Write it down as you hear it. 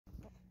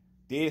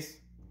This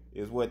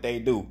is what they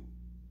do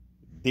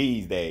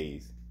these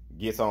days.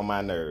 Gets on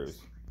my nerves.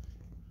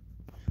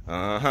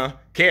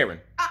 Karen.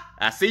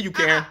 I see you,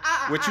 Karen.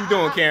 What you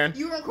doing, Karen?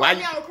 You record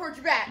me, I'll record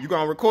you back. You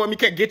gonna record me?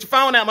 Get your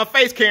phone out my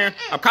face, Karen.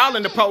 I'm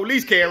calling the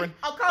police, Karen.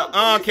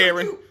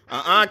 Karen.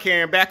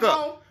 Karen, back up.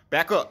 No.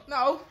 Back up.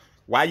 No.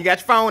 Why you got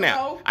your phone out?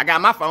 No. I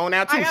got my phone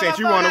out too. Since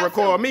you want to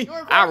record me,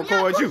 I'll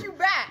record you.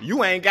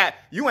 You ain't got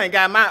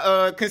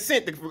my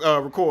consent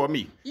to record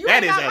me.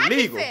 That is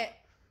illegal.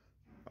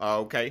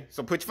 Okay,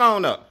 so put your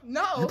phone up.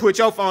 No. You put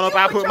your phone up,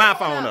 I put my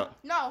phone up.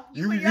 No.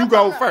 You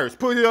go first.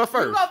 Put it up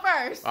first. You go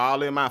first.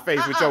 All in my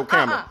face with your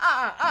camera.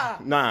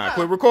 Nah,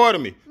 quit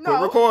recording me. No.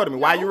 Quit recording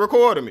me. Why you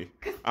recording me?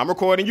 I'm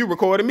recording you,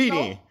 recording me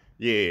then.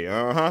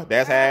 Yeah,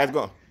 that's how it's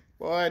going.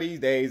 Boy, these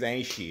days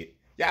ain't shit.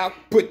 Y'all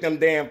put them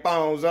damn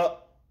phones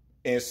up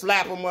and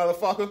slap a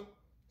motherfucker.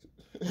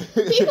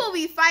 People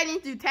be fighting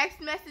through text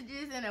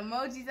messages and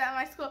emojis at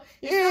my school.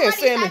 Yeah,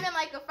 somebody's having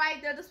like a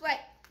fight, they'll just like...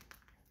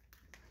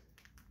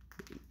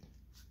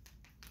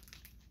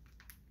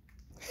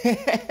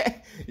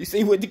 You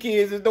see what the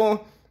kids is doing?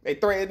 They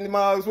threatening the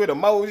mugs with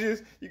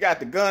emojis. You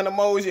got the gun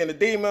emoji and the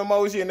demon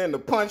emoji and then the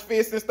punch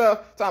fist and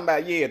stuff. Talking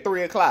about,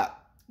 3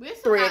 o'clock. We're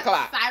still 3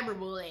 o'clock.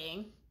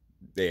 Cyberbullying.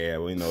 Yeah,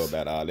 we know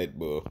about all that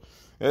bull.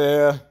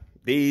 Yeah,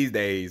 these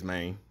days,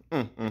 man.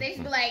 They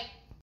should be like,